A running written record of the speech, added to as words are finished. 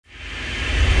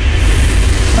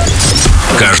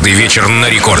Каждый вечер на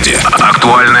рекорде.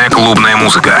 Актуальная клубная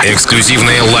музыка,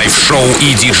 эксклюзивные лайв-шоу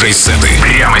и диджей-сеты.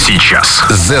 Прямо сейчас.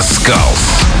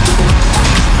 Zeskullz.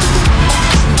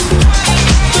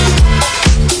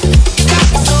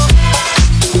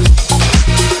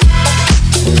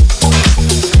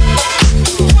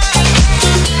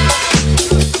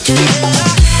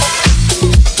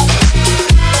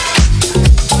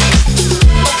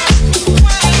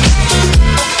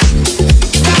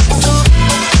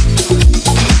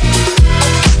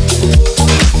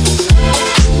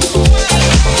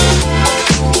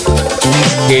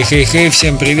 Хей-хей-хей,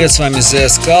 всем привет, с вами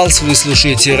Zeskullz, вы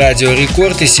слушаете Радио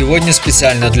Рекорд, и сегодня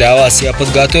специально для вас я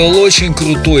подготовил очень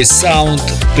крутой саунд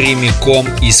прямиком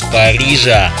из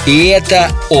Парижа. И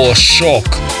это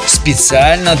OCHOK,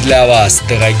 специально для вас,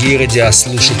 дорогие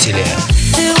радиослушатели.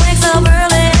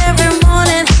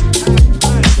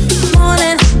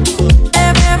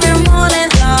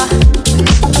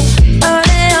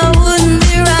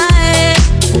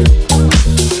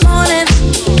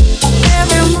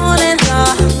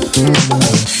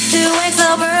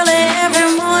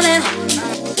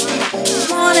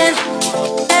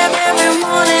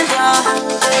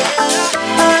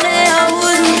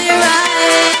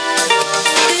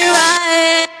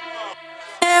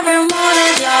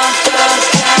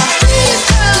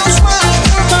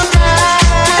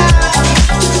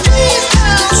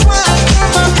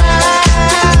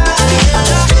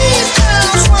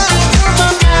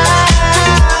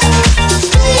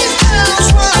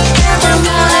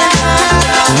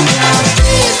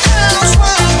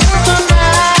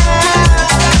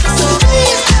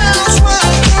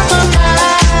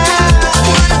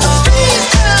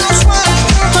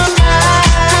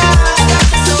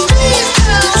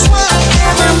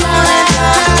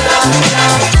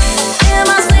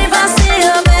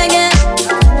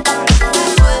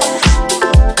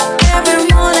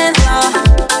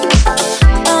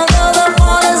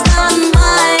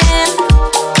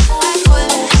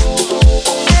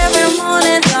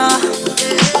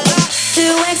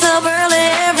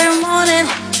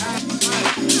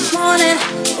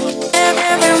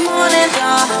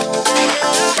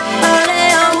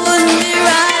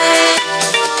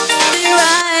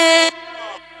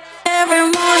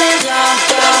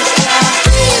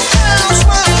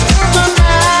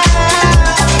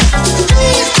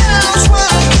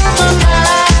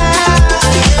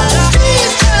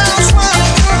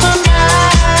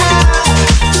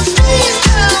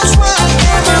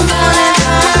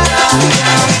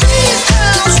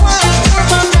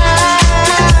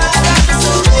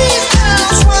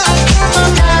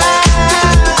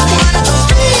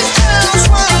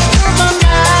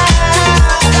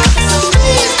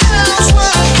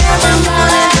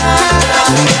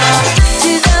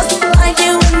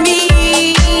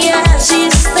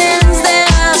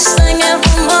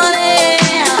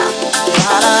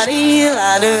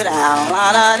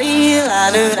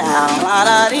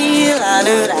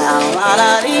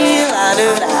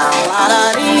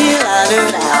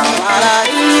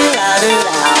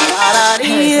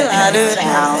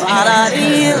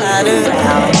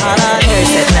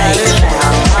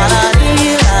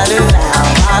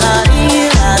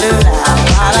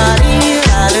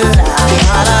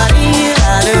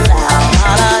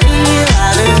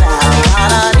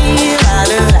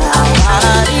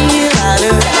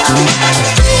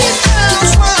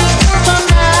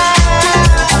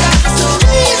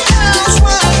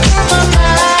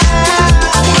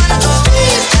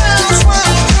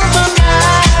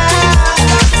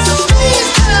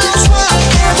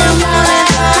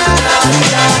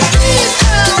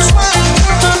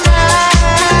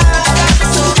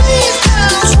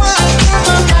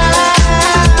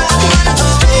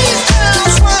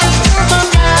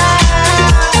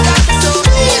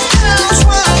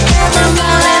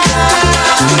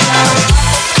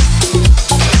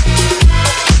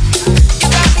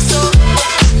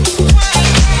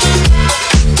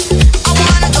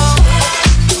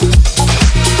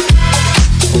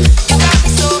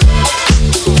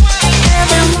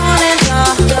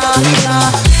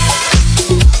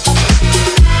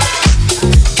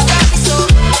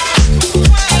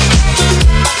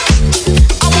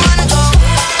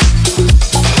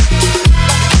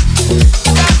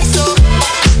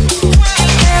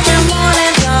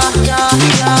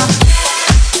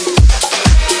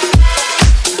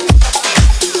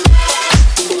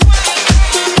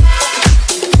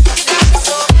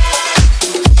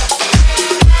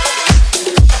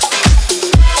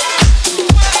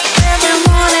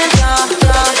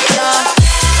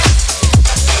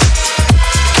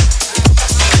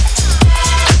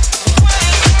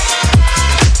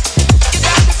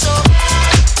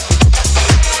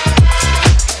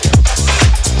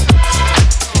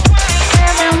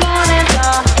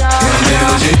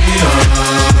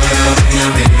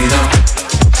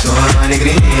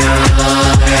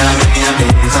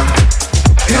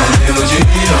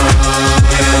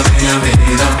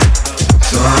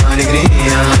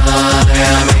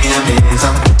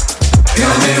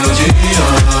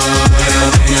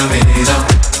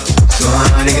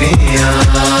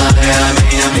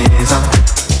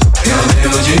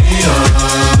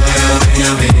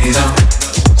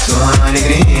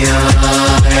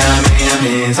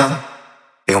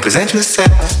 um presente do céu.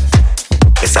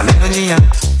 Essa melodia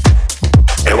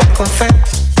eu a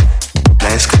confesso.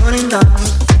 Na escuridão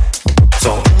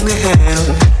sou um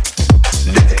guerreiro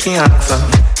desde criança.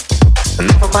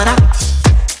 Não vou parar,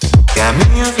 é a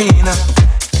minha vida.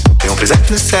 É um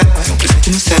presente do céu, é um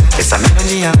presente do céu. Essa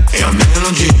melodia é a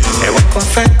melodia eu a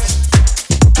confesso.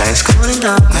 Na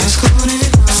escuridão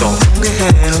sou um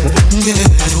guerreiro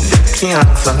desde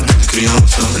criança.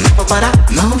 Não vou parar,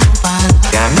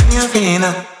 é a minha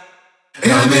vida. É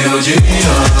a melodia, é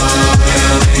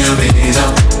a minha vida.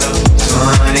 Sou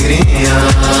a alegria,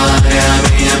 é a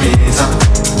minha mesa.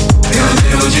 É a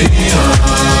melodia,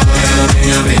 é a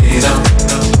minha vida.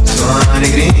 Sou a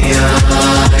alegria,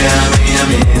 é a minha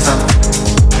mesa.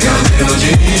 É a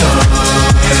melodia,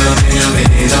 é a minha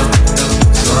vida.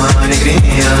 Sou a alegria,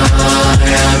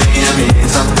 é a minha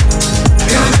mesa.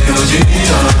 É a melodia,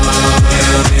 é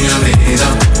a minha vida.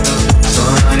 Sou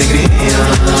a alegria, é a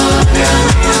minha mesa. Sou a alegria, é a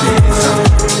minha mesa.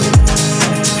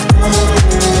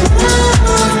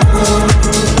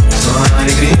 Sou a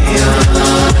alegria,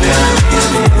 é a minha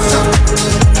mesa.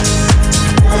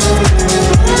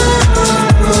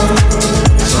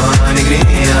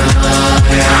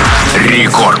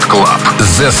 Рекорд Клаб.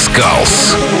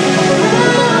 Zeskullz.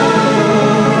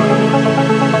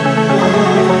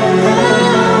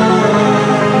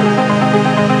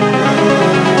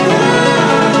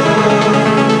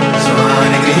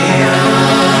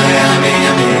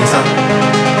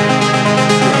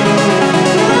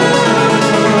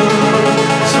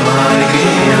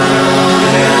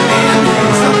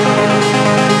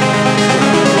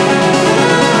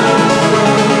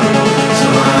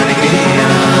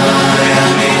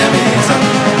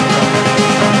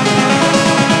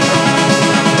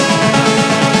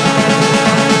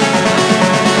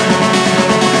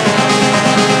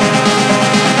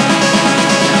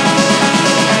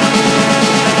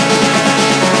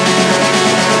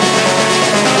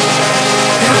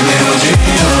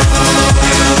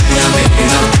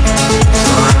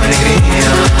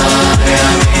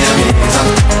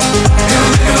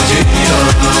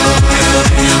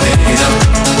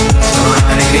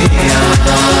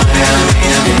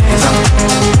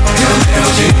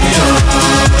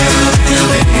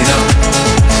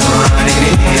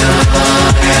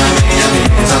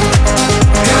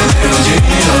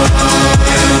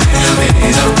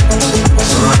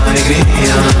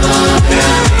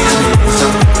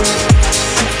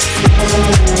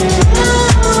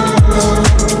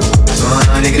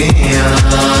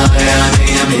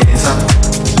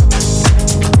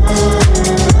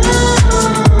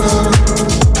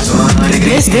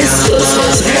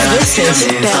 This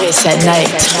is Paris at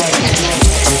Night.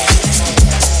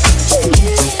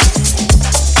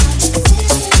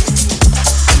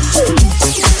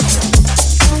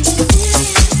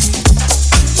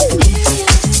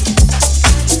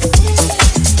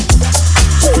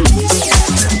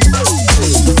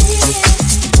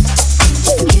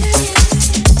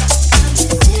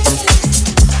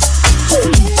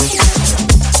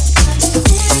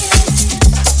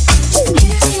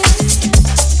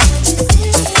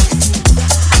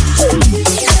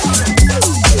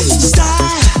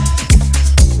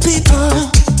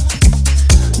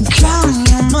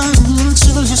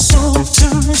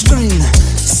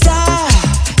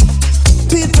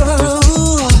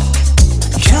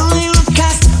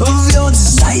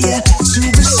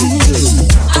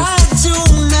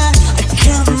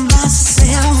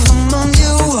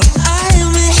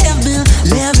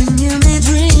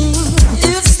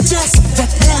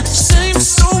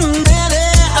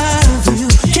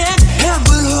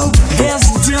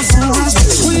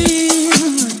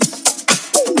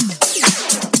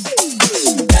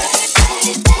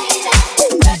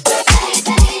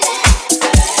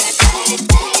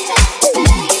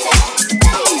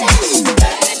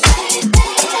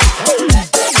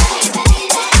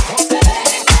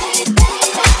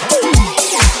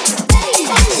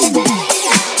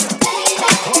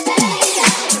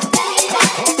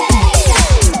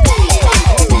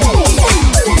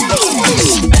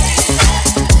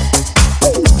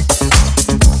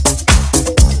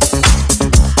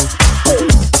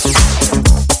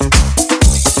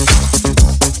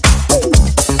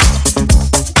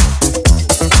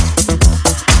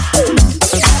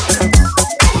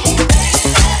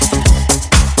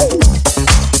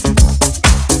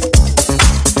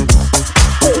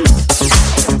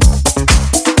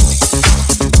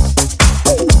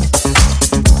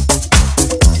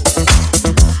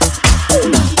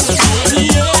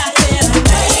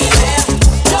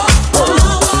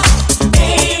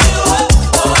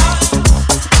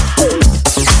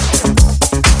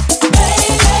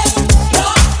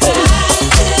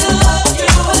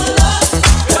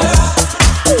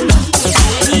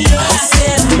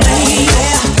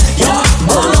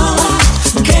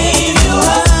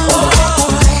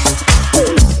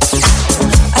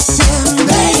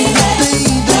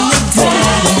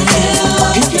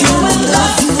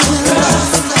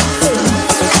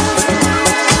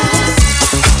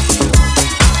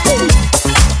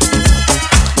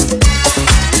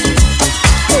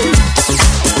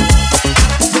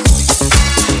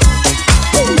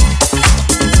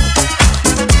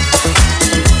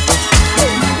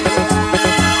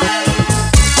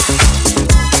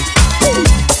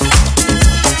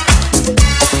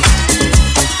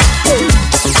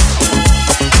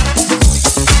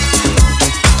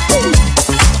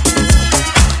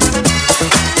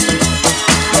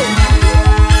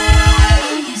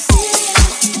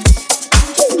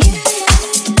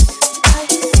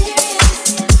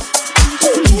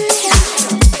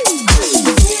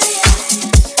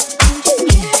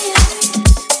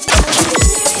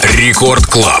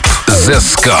 Club.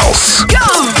 Zeskullz.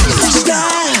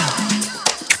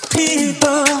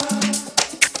 People,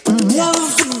 never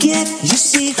forget your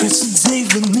secrets and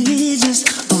take with me.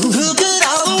 Just look at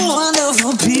all the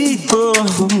wonderful people.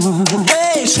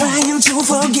 Hey, trying to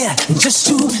forget just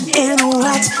who and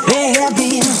what they have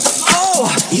been. Oh,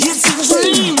 it's a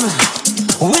dream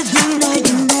with the night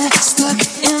and that stuck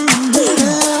in the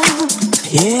middle.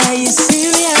 Yeah, you're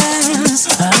serious.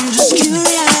 I'm just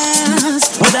curious.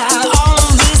 Without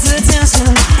all this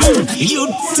attention, you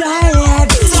die,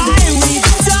 we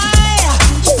die.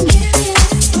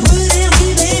 Wouldn't we,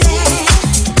 baby?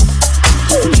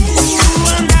 Ooh,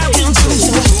 I'm not into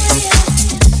you.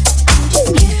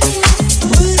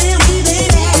 Wouldn't we,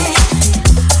 baby?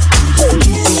 Ooh,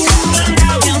 I'm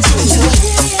not into you.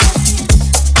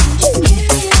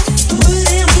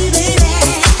 Wouldn't we, baby?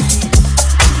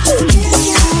 Ooh,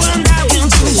 I'm not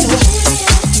into you.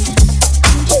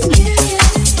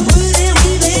 Wouldn't we,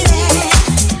 baby?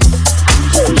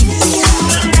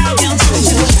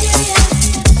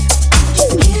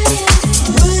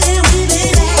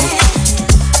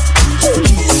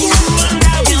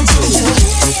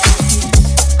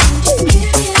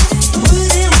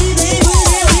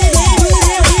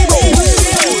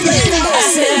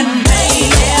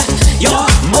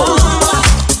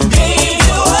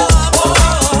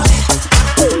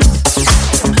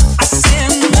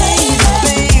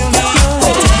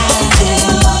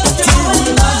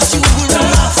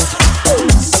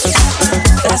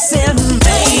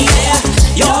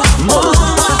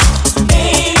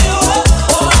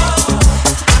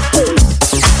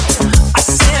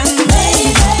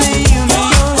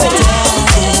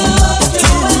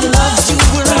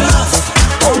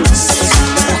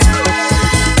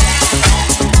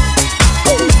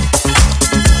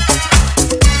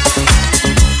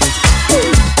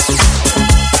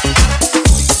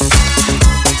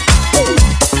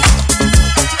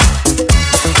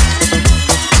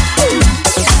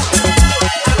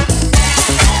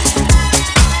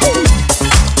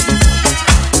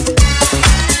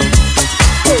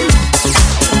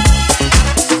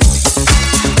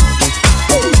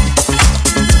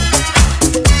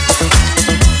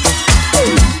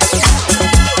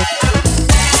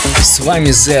 С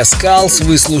вами Zeskullz,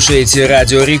 вы слушаете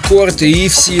Радио Рекорд, и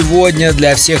сегодня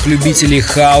для всех любителей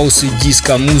хаус и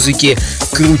диско-музыки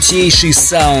крутейший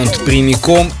саунд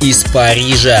прямиком из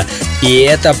Парижа. И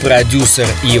это продюсер,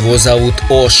 его зовут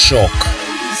OCHOK.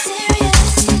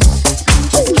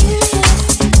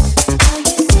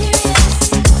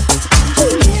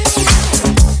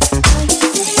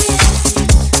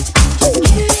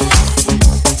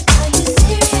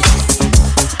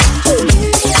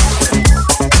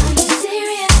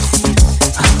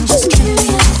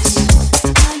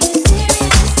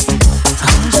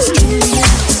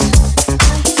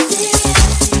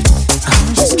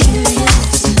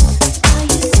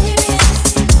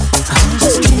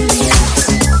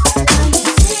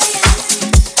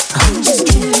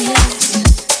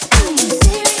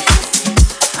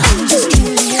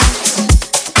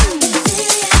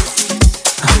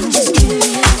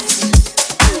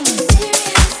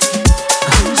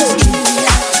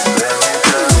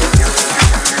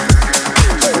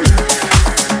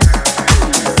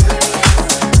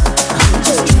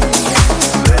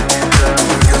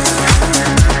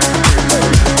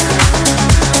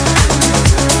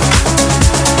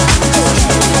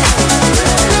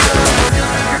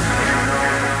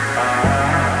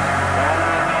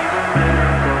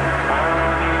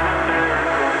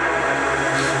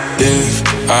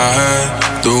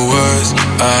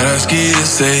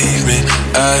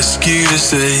 Ask you to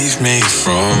save me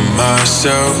from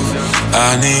myself.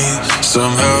 I need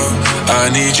some help. I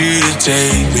need you to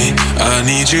take me. I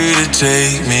need you to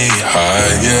take me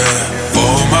higher.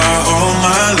 All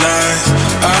my life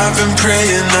I've been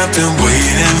praying, I've been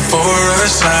waiting for a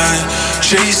sign.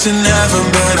 Chasing heaven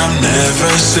but I'm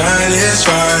never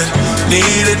satisfied.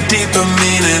 Need a deeper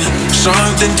meaning,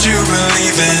 something to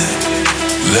believe in.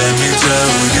 Let me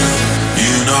tell you,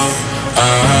 you know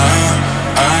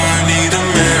I need a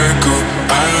miracle,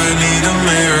 I need a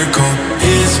miracle.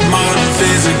 It's more than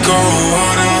physical,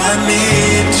 what I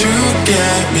need to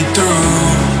get me through.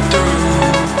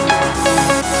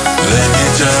 Let me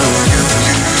tell you,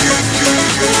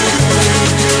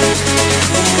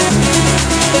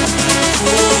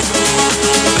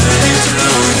 let me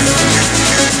tell you,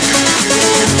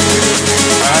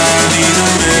 I need a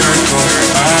miracle,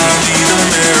 I need a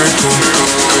miracle.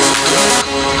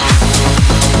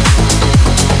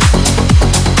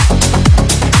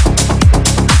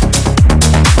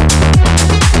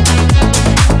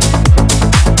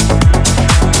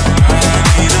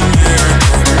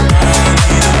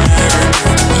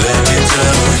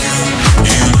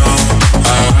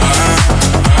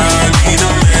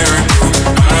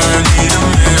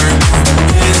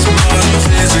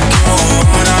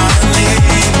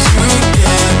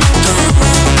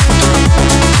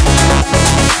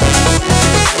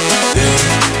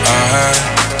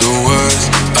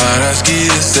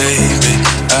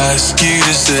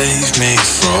 save me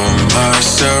from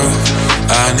myself.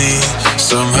 I need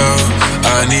some help.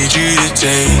 I need you to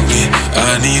take me.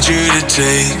 I need you to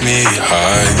take me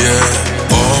higher.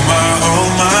 All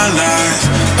my life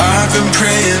I've been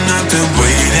praying, I've been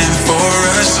waiting for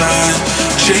a sign.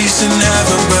 Chasing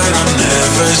heaven but I'm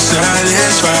never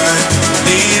satisfied.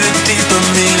 Need a deeper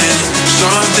meaning,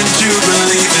 something to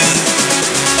believe in.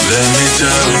 Let me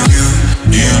tell you,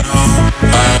 you know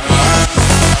I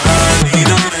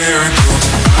need a miracle.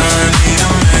 I need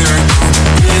a miracle.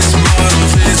 It's more than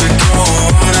physical.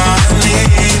 What I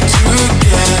need to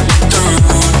get through.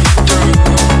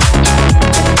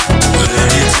 Let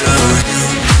me tell you,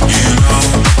 you know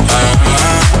I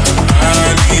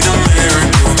need a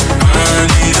miracle. I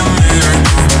need a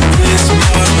miracle. It's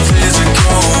more than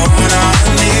physical. What I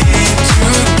need to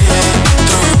get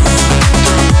through.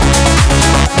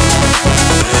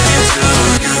 Let me tell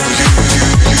you,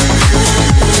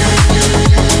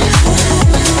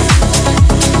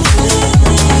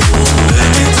 let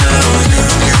me tell you,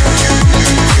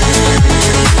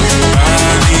 I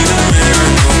need a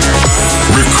miracle.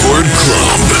 Record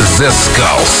Club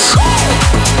Zeskullz.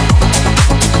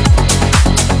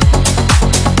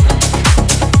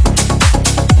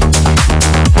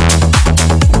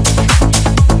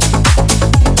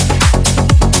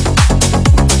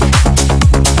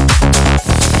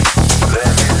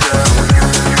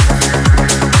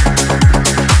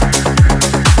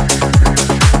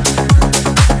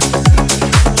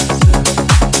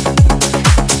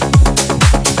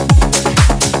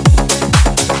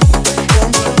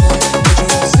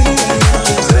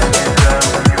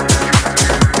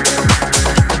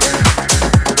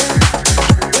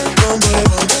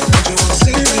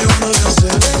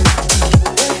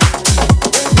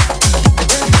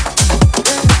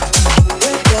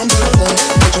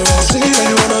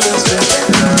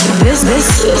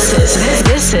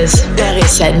 This is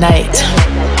Paris at night.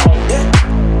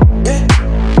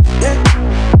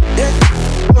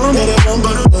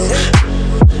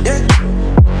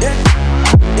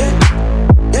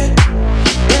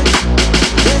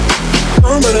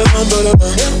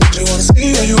 You wanna see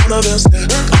how you wanna dance there?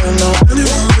 I don't know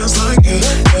anyone who dance like you. In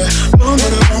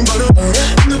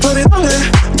the party,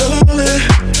 dale.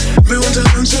 Me want to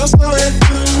dance just like it.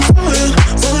 Falling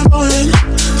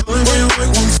when you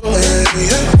make one falling,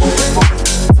 yeah.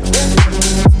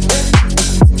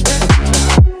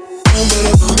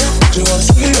 You wanna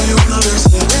see how you wanna dance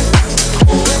there?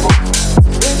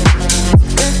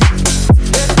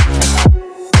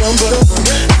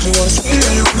 You wanna see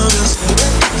how you wanna dance there?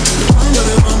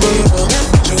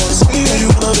 You wanna see how you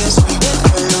wanna dance there? I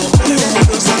don't know anyone who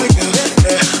dance like you,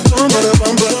 yeah.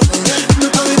 In the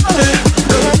party,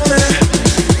 dale.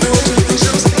 Me want to dance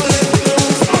just like it.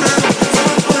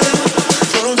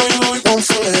 Falling when you make one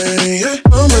falling,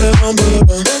 yeah.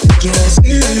 You wanna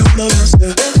see how you wanna dance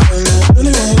there? I don't know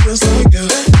anyone who dance like you,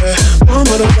 yeah.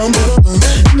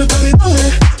 In the party,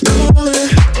 dale.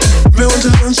 Me want to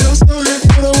dance just like it,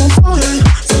 but I won't fall in.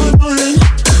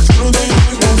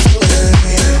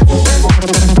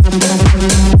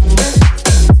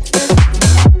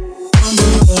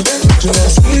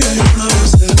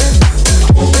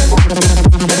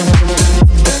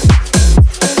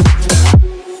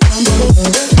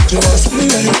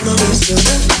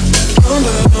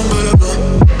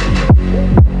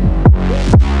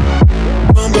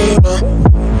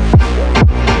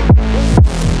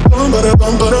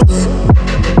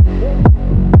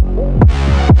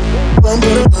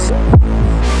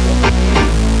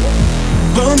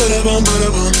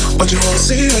 But you wanna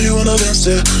see how you wanna dance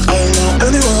there? I don't know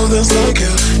anyone who dance like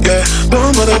you, yeah.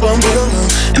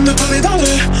 In the party, dale.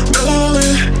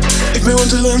 Ik me want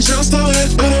to dance just like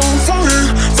it, but I won't fall in.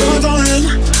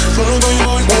 Falling when you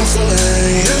like one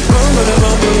falling, yeah.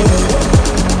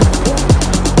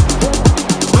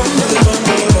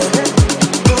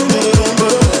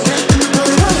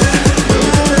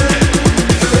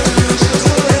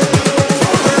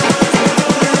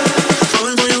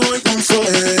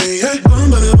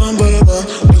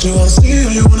 You wanna see how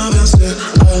you wanna dance there?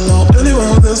 I don't know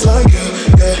anyone who dance like you,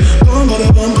 yeah.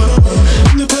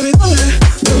 In the party, dale.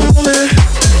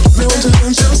 Me want to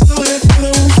dance just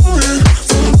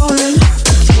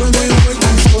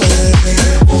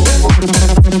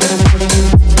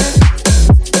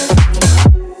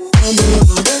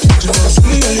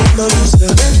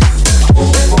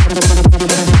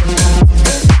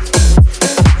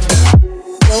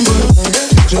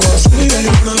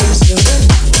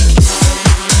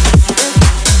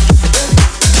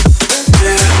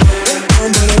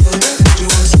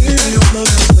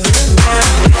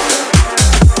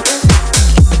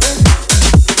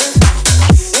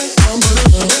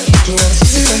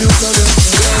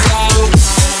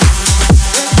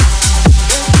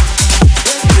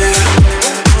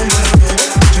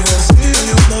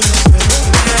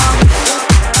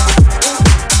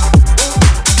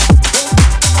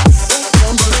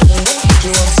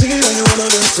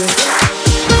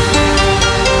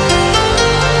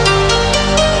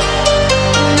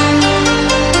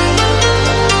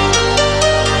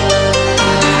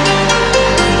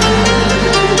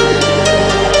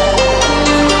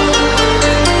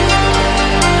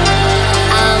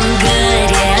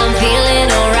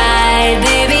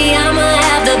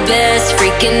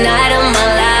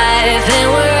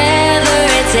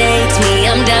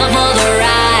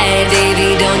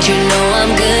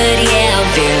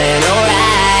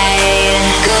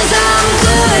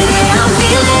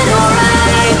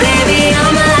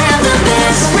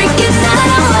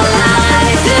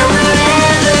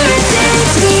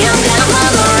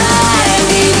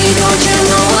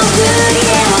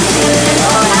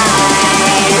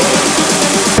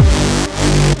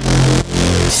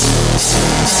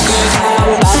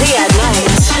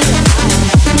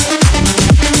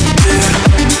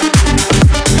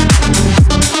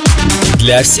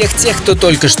Для всех тех, кто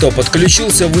только что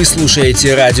подключился, вы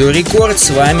слушаете Радио Рекорд. С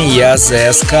вами я,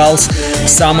 Zeskullz.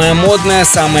 Самая модная,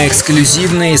 самая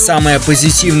эксклюзивная и самая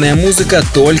позитивная музыка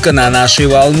только на нашей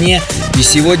волне. И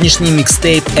сегодняшний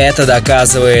микстейп это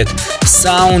доказывает.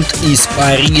 Саунд из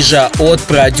Парижа от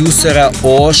продюсера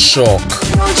OCHOK.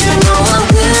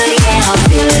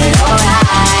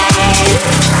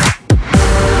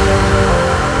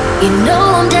 You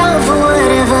know I'm down for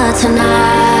whatever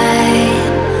tonight.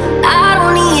 I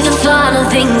don't even find the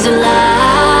things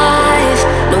alive.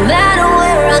 No matter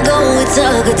where I go, it's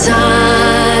a good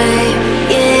time.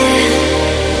 Yeah.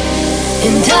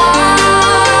 And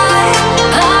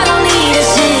I don't need a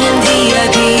sit in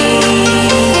VIP.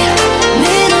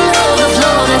 Middle of the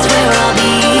floor, that's where I'll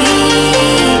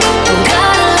be. Don't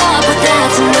got a lot, but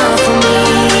that's enough for me.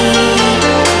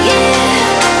 Yeah.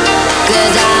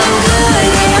 'Cause I'm good,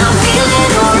 yeah, I'm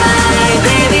feeling alright.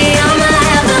 Baby, I'ma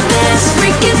have the best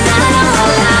freaking night of my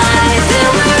life. And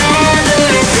wherever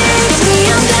it takes me,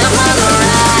 I'm down for the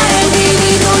ride.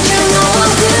 Baby, don't you know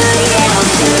I'm good, yeah, I'm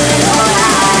feeling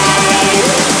alright.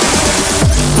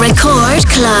 Record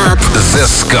Club.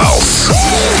 Zeskullz.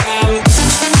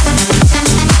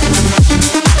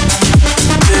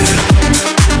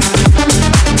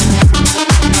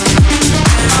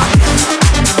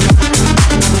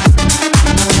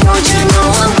 Don't you know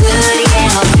I'm good,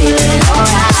 yeah, I'm feeling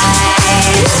alright.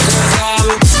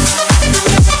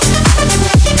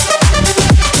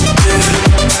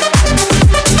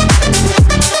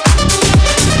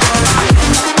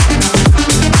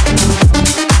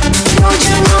 Don't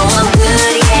you know I'm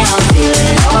good, yeah, I'm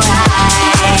feeling alright.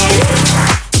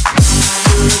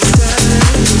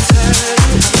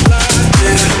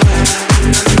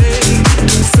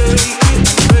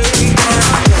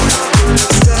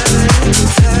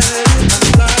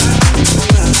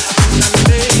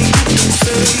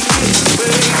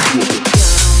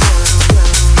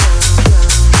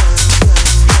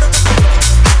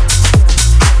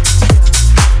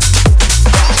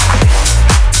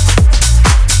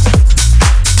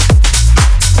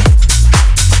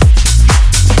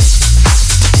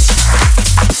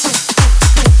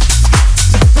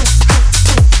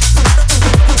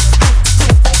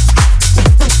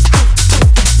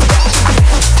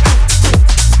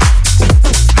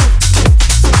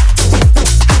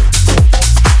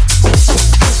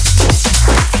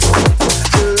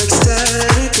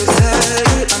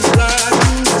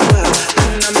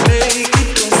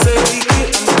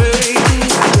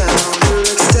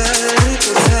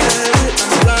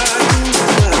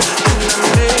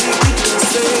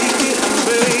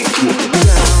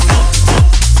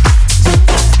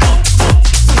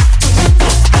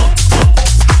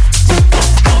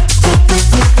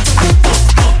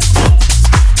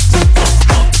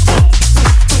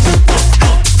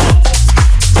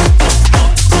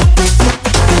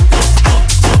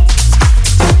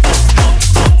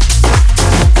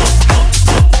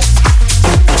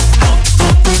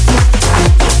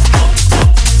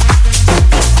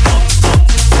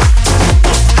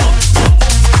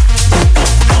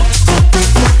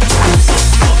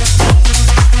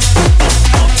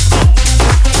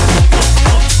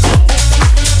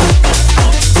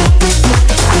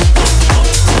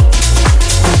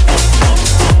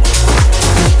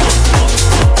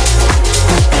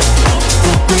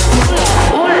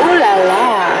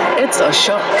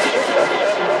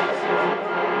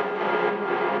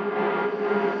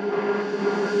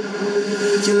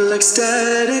 You're like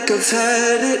static, I've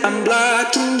had it, I'm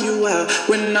blocking you out.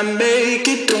 When I make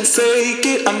it, don't fake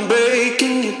it, I'm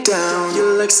breaking it down.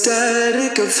 You're like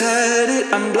static, I've had it,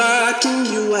 I'm blocking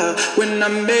you out. When I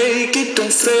make it,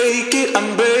 don't fake it,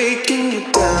 I'm breaking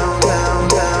it down. Down,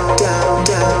 down, down,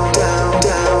 down, down,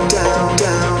 down, down, down,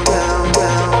 down,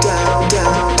 down, down,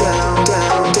 down, down,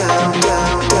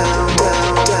 down, down,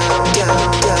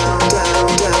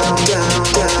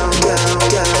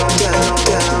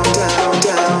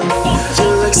 down,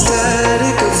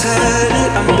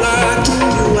 I'm blocking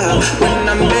you out. When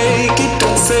I make it,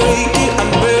 don't fake it,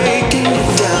 I'm breaking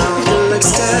it down. You're like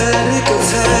static,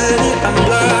 I've had it, I'm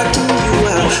blocking you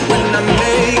out. When I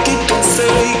make it, don't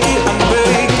fake it, I'm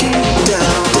breaking it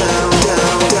down, down.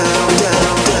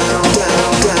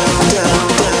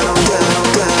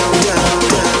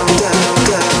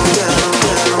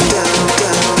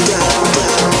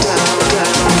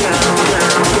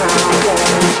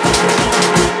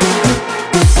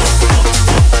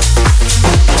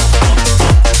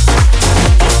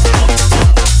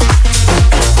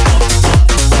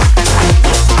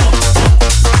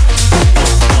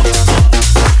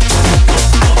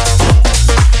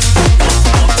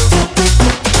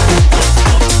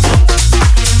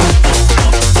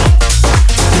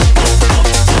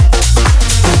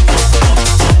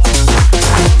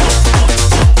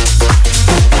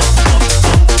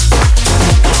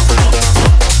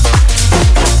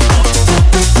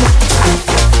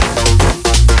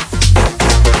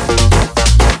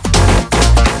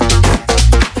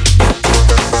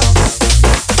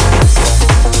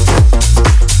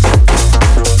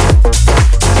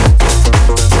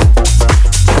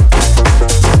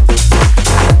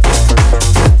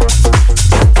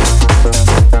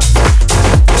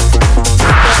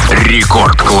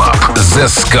 Рекорд Клаб.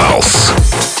 Zeskullz.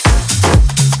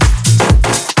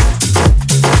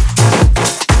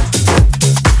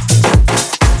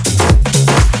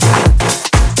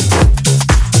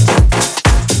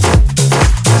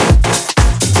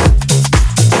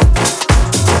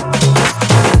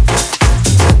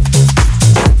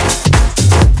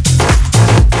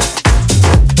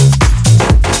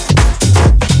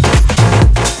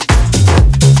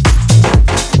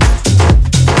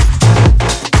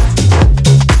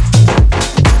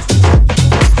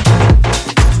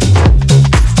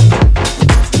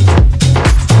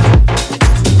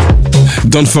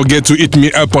 Don't forget to hit me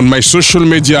up on my social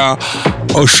media,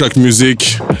 OCHOK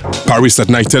Music, Paris at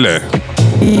Night Tele.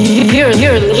 You're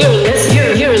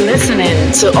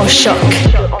listening to OCHOK.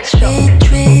 Sweet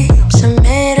dreams are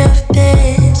made of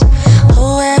this.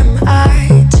 Who am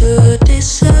I to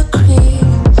disagree?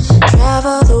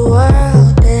 Travel the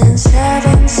world in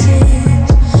 7 seas.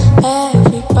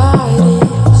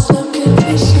 Everybody's looking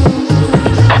for something.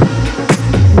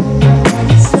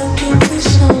 Looking for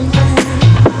something.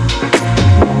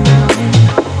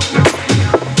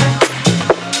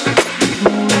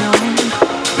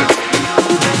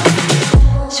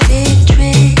 Sweet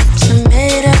dreams are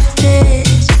made of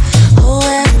this. Who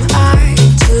am I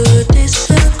to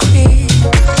disagree?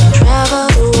 Travel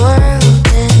the world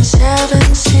in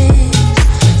 7 seas.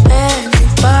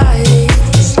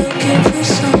 Everybody's looking for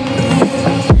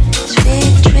something.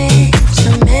 Sweet dreams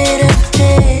are made of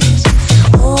this.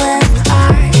 Who am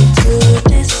I to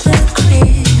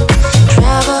disagree?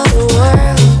 Travel the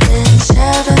world in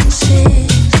 7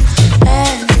 seas.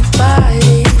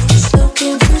 Everybody's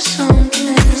looking for something.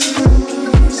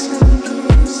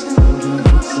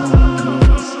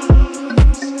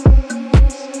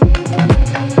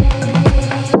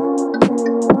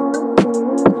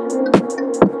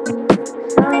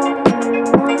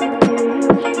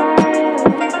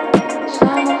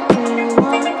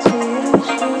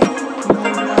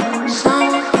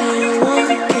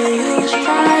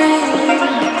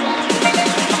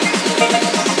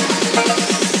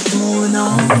 Moving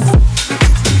on.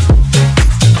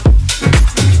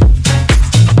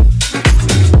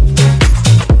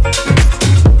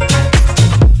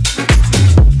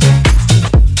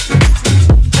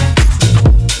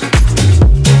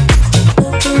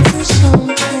 Looking for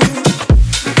something.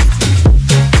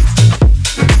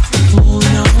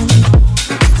 Moving on.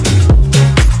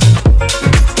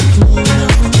 Moving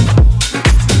on.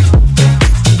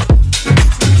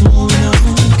 Moving on.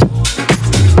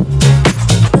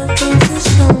 Looking for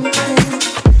something.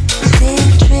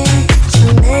 Sweet dreams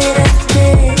are made of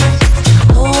this.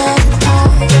 Who am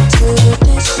I to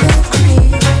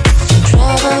disagree?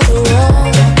 Travel the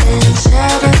world in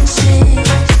 7 seas.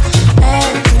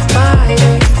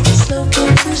 Everybody's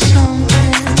looking for something.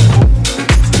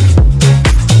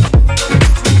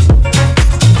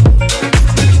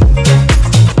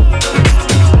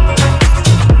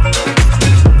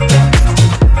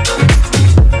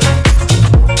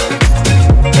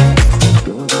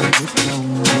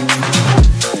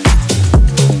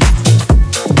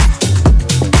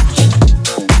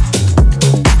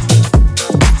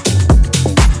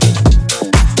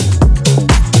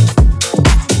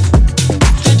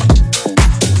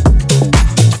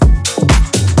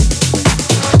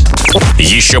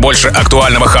 Еще больше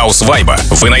актуального хаус-вайба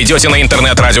вы найдете на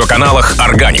интернет-радиоканалах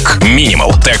Organic,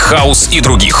 Minimal, Tech House и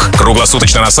других.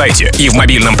 Круглосуточно на сайте и в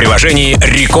мобильном приложении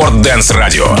Record Dance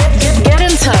Radio. Get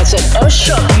in touch at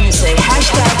OCHOK Music.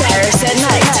 #Paris at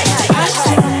Night.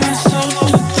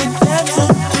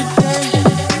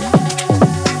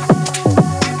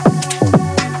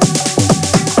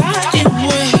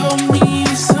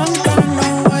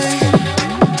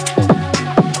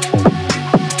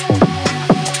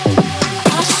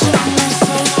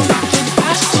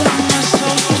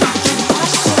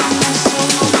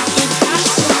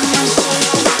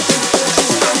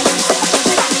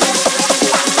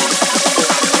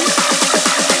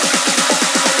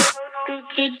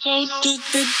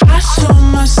 I sold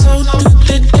my soul to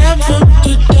the devil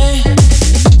today.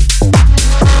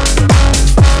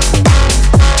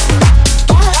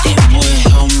 Thought it would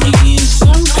help me in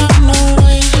some kind of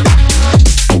way.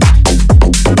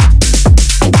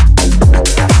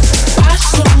 I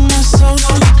sold my soul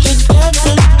to the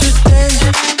devil today.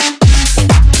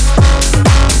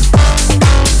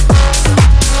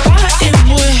 Thought it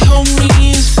would help me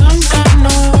in some kind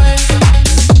of way.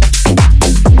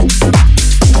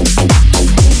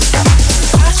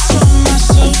 I sold my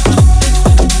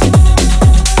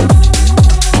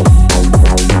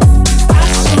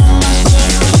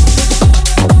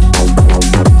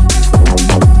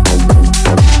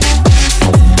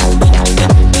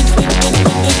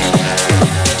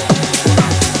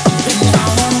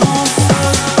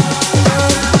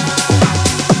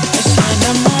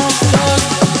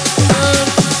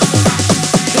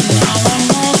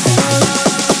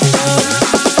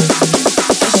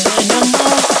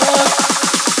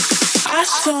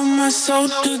soul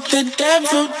to the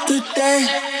devil today,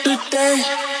 today,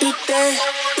 today,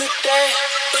 today,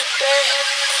 today.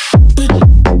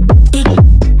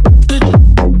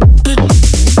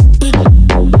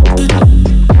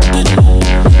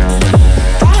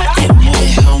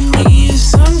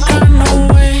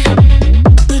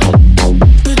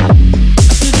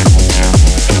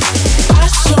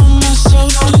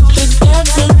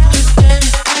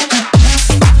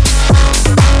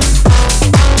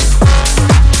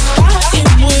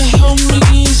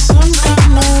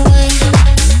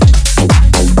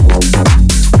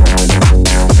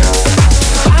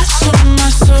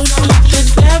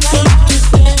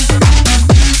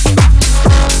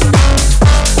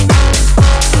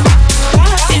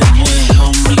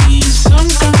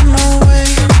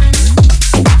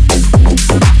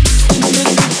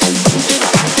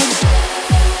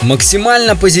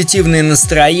 Максимально позитивное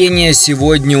настроение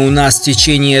сегодня у нас в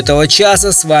течение этого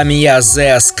часа. С вами я,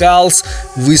 Zeskullz.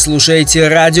 Вы слушаете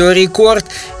Радио Рекорд.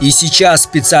 И сейчас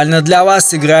специально для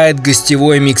вас играет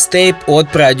гостевой микстейп от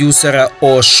продюсера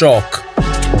OCHOK.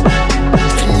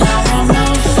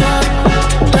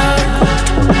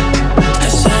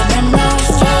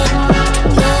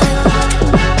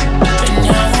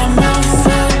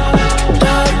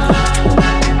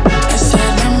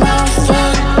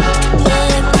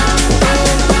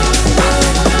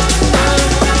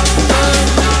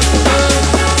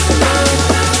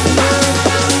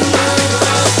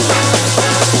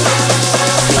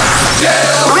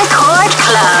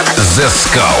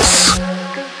 Zeskullz.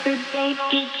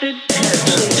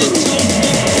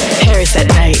 Paris at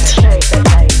night.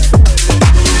 Away.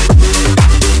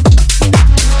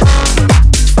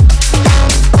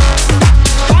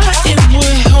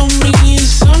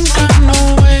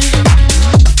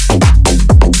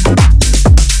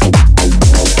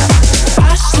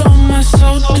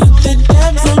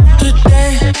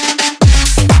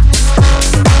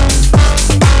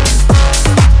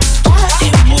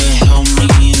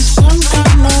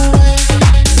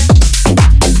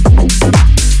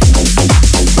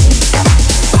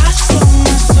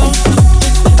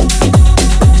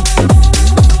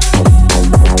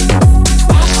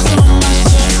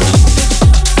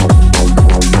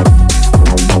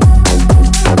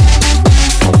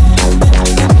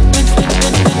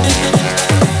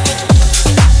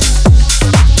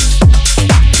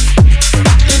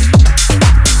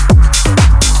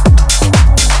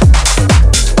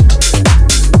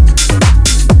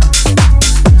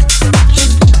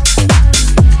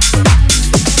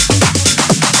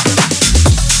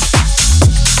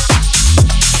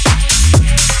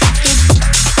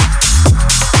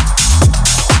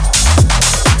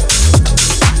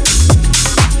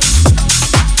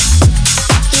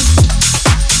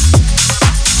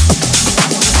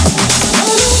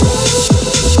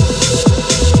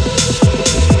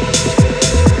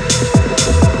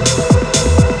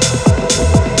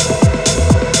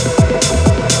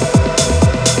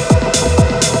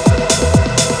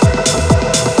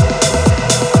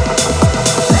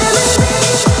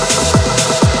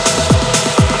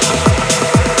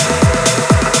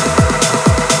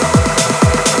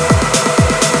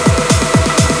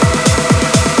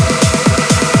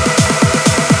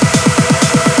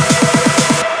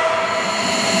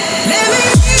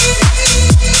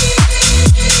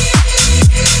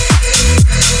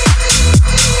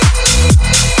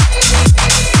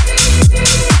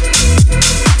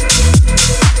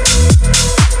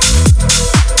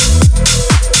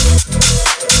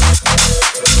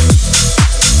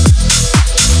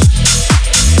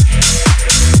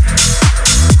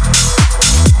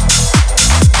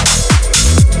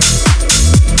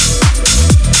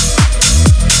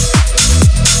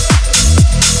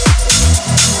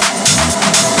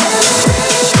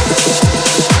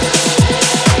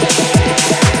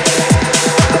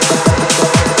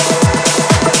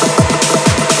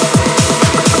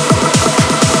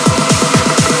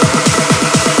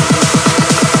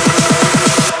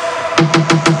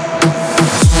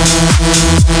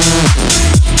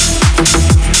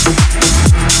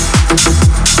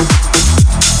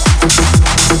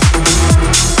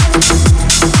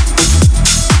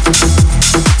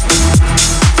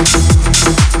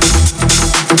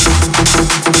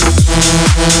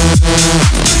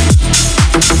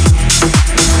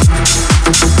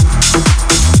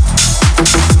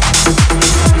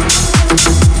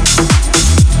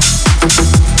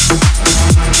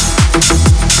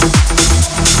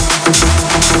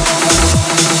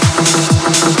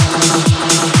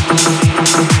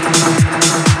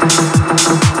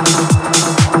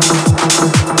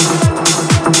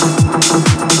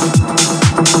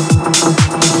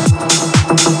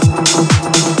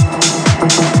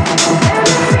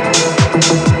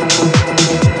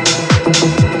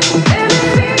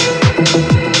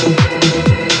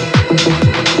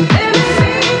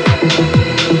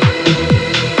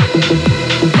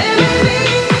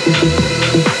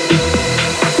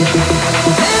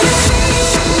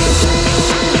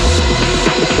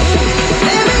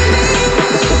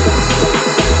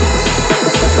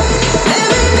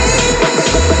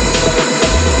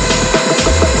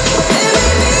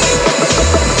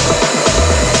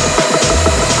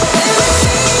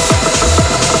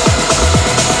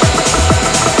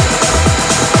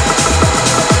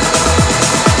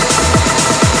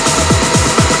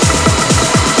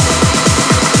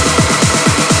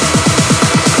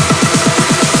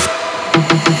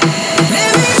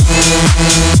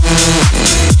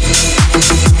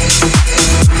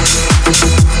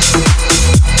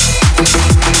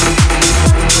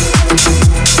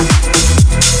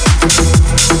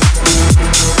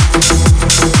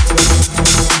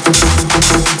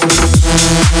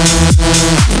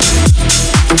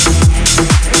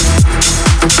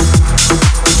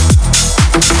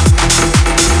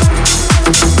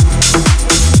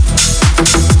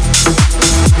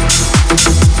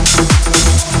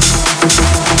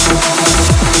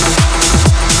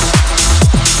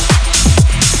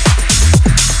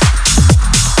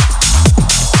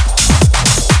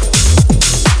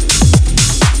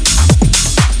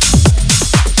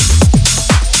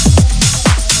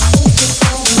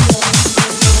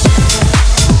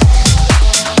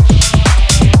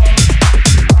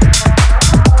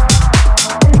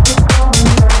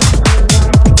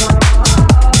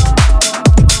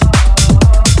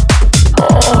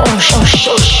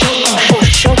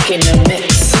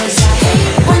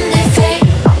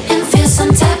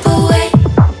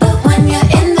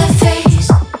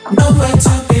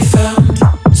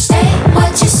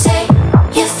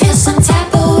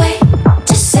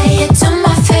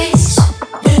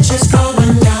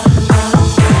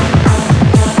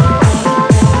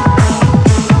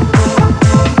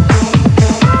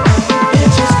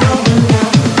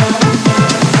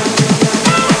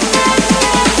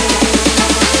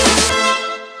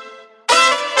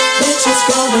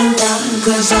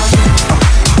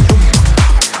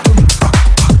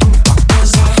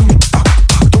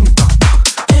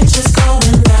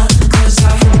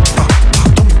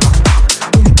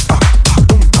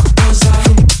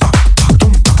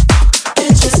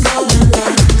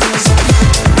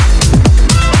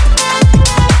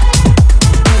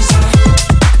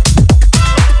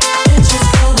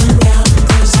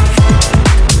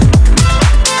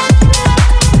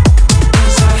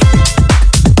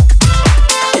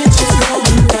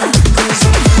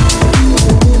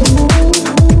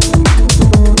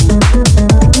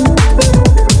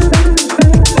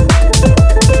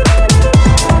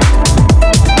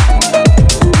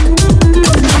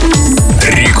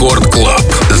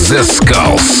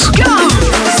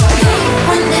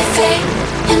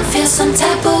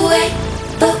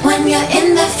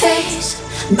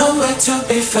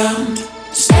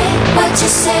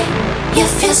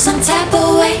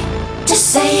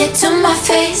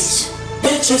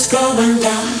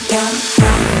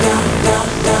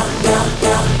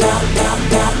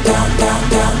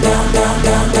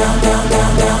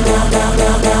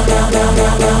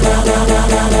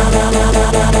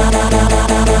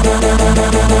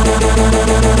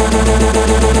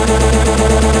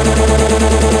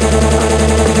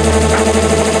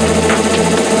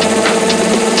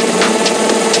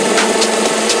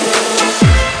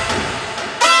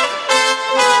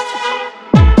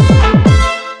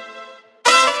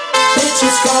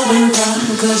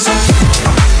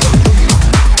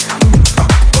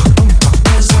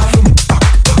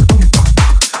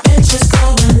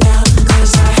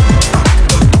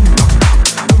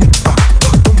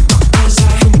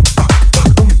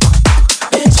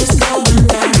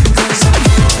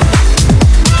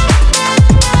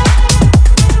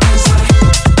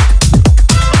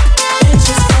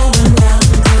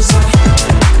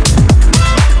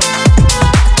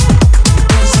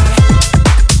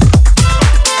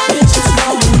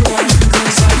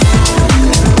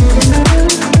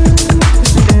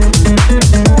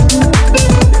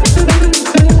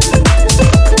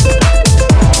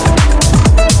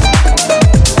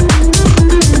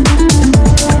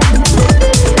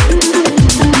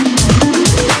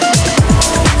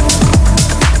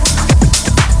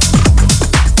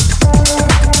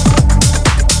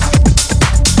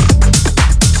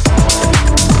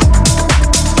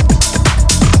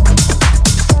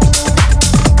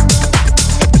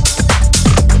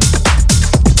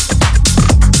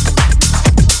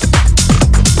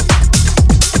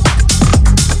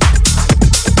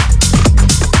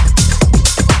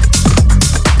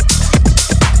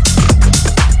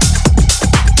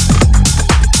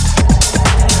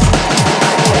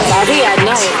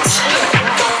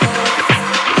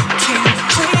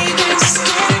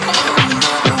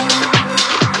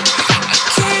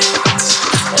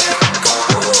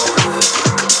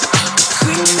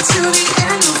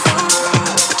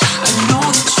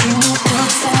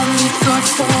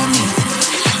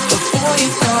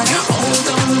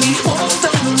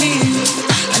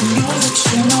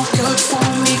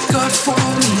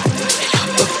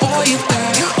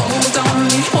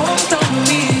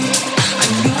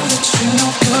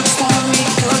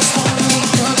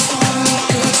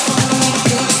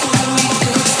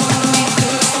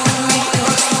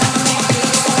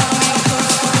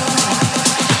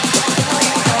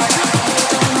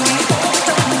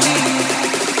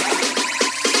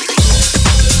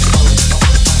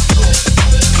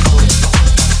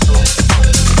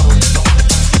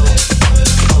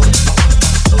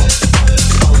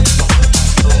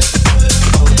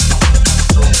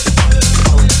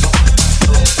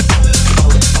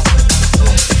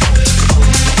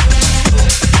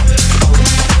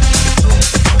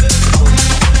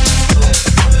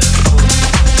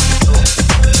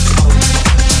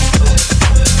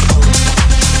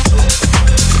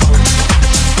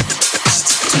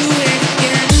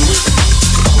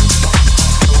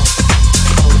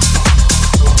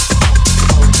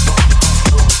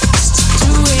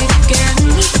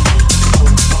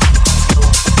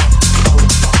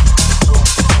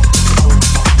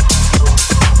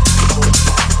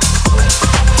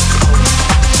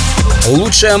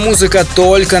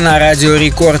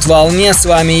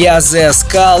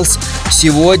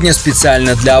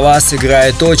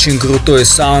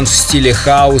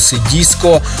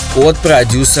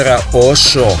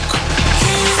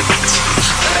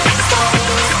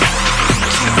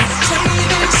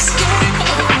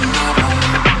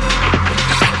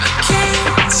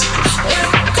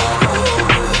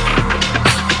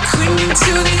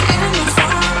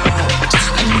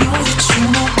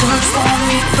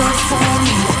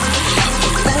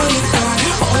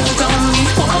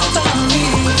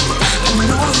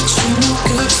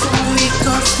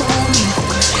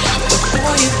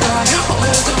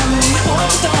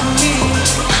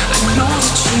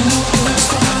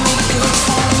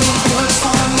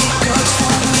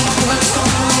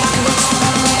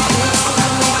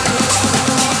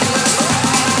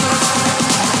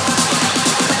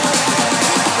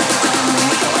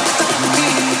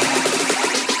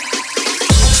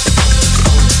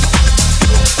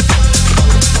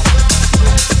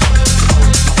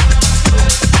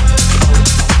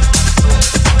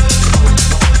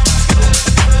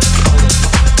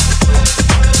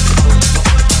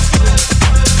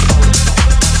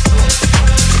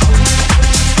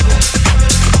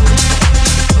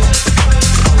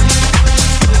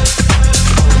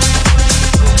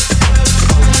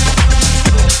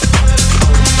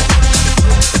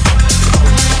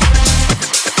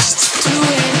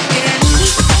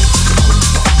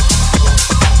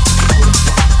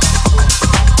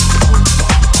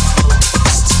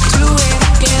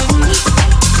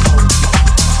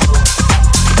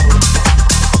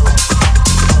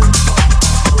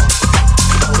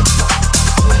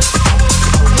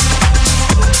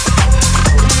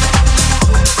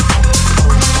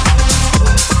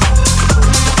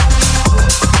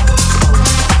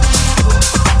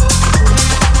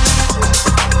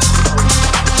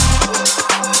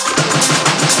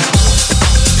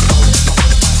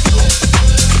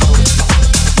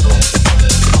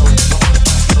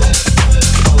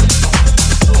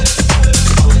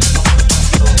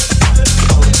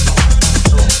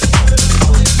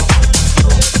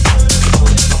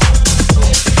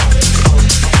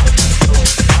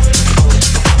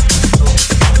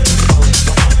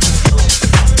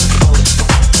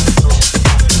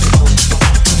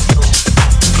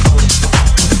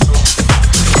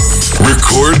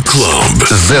 Club.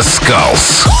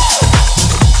 Zeskullz.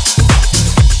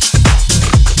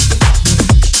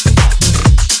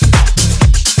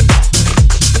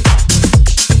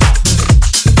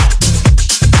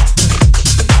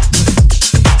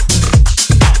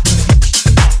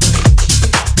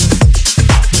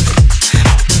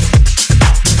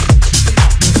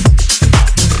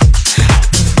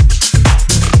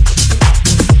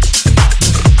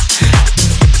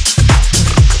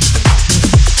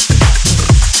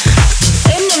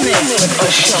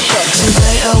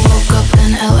 Today I woke up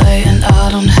in LA and I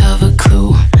don't have a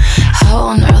clue. How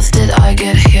on earth did I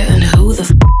get here and who the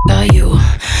f are you?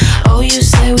 Oh, you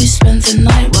say we spent the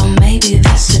night, well maybe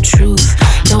that's the truth.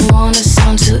 Don't wanna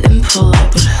sound too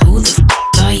impolite, but who the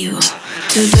f are you?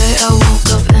 Today I woke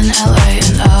up in LA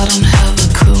and I don't have a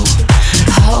clue.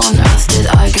 How on earth did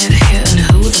I get here and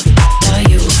who the f are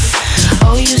you?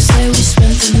 Oh, you say we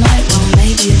spent the night, well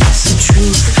maybe that's the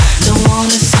truth. Don't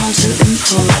wanna sound too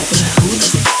impolite, but who the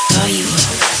f are you?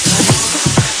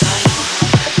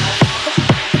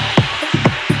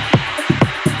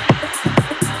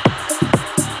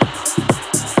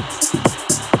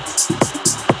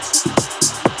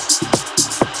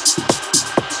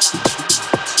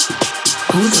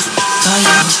 Who the f are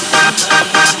you?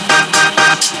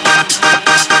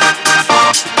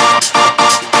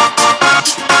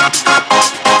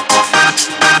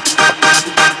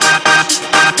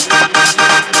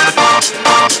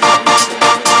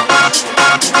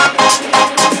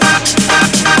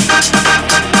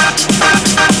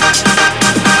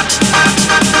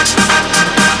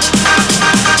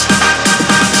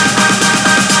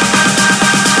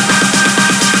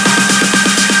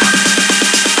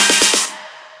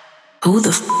 Who the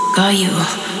f are you?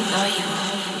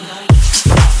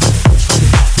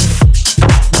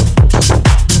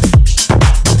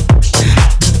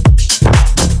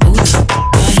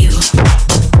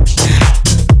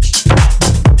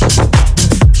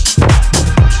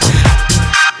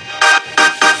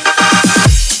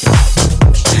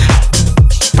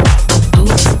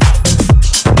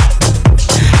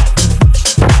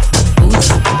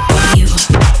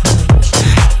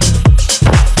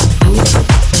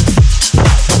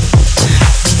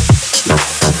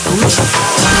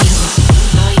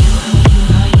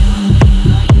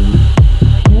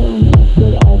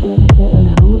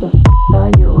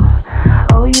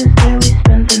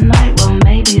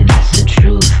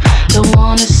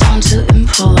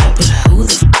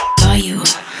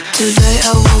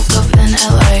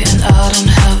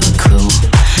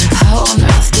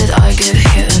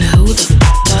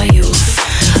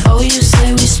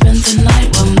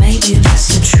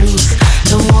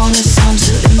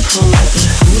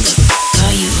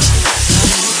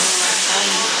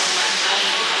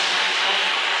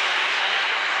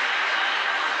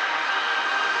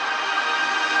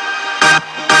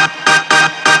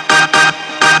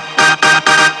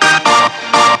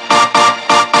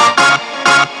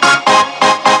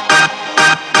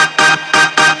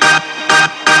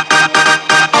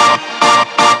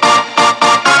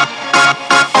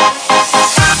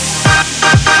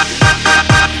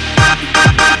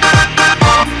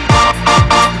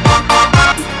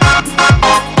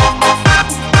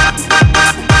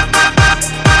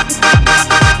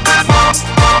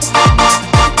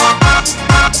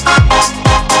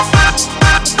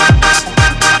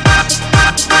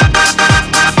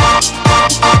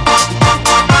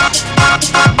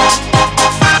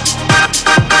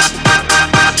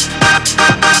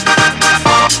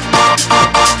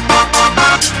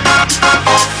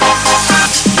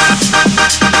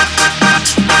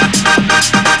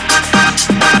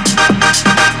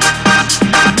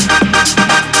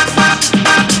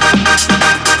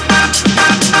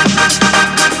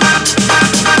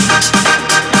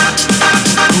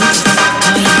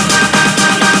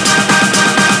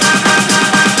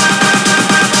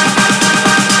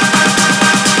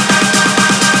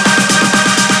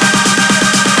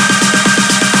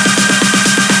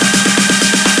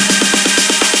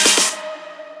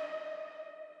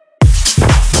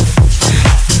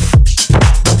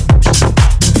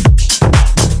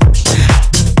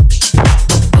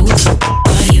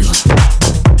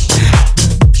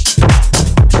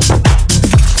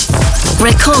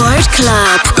 Record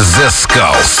Club.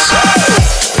 Zeskullz.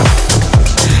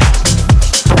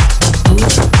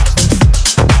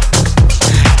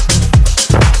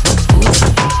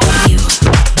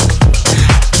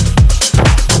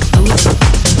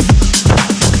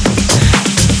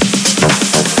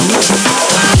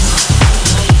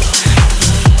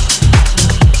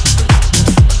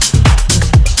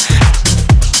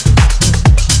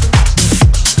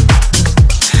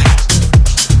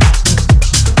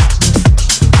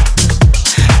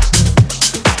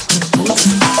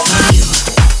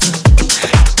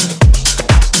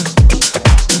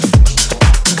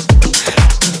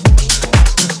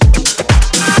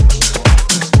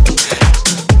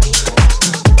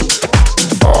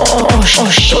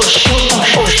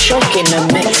 OCHOK in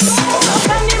the mix.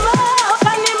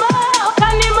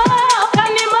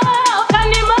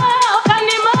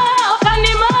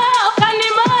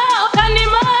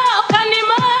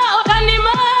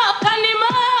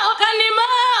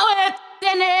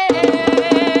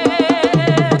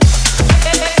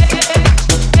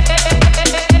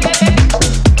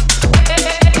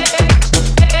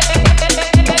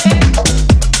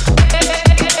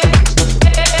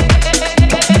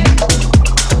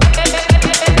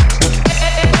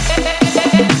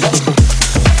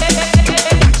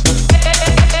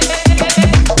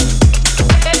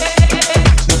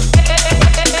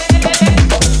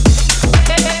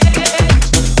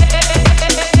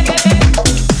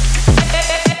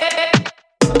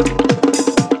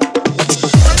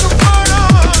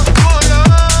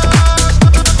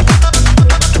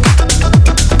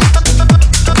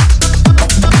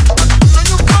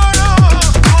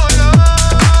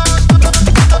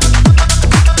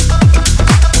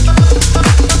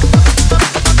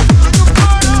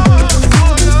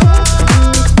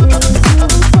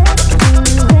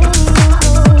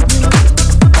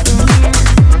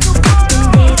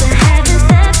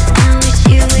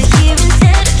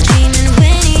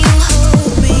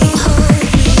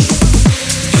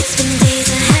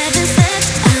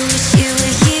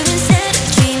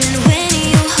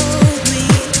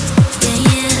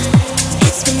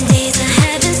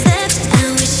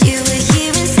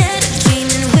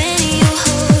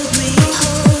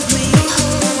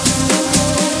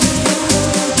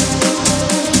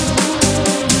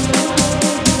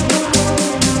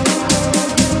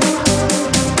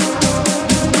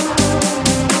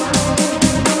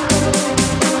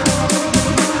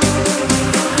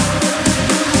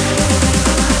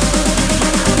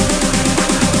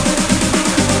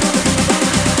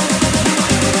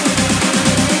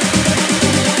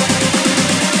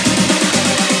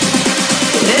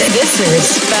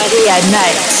 At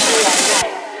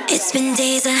night. It's been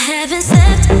days I haven't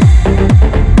slept.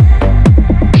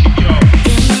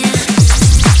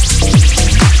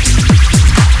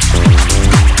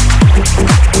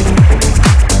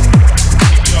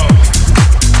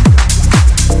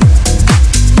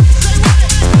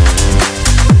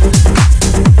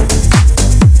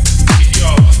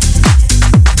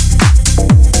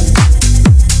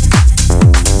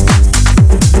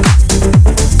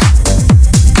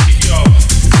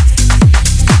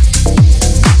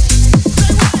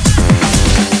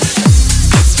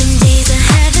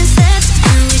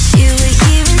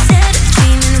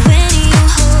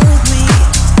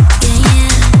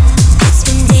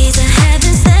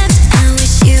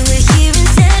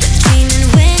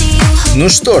 Ну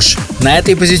что ж, на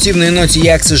этой позитивной ноте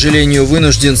я, к сожалению,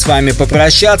 вынужден с вами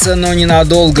попрощаться, но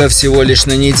ненадолго, всего лишь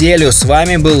на неделю. С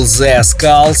вами был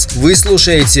Zeskullz. Вы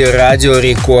слушаете Радио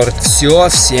Рекорд. Все,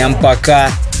 всем пока.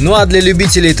 Ну а для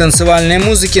любителей танцевальной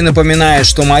музыки напоминаю,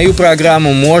 что мою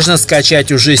программу можно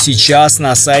скачать уже сейчас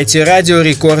на сайте Радио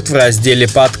Рекорд в разделе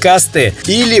 «Подкасты»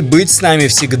 или быть с нами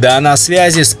всегда на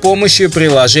связи с помощью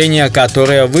приложения,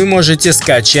 которое вы можете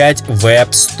скачать в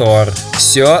App Store.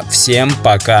 Все, всем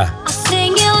пока. I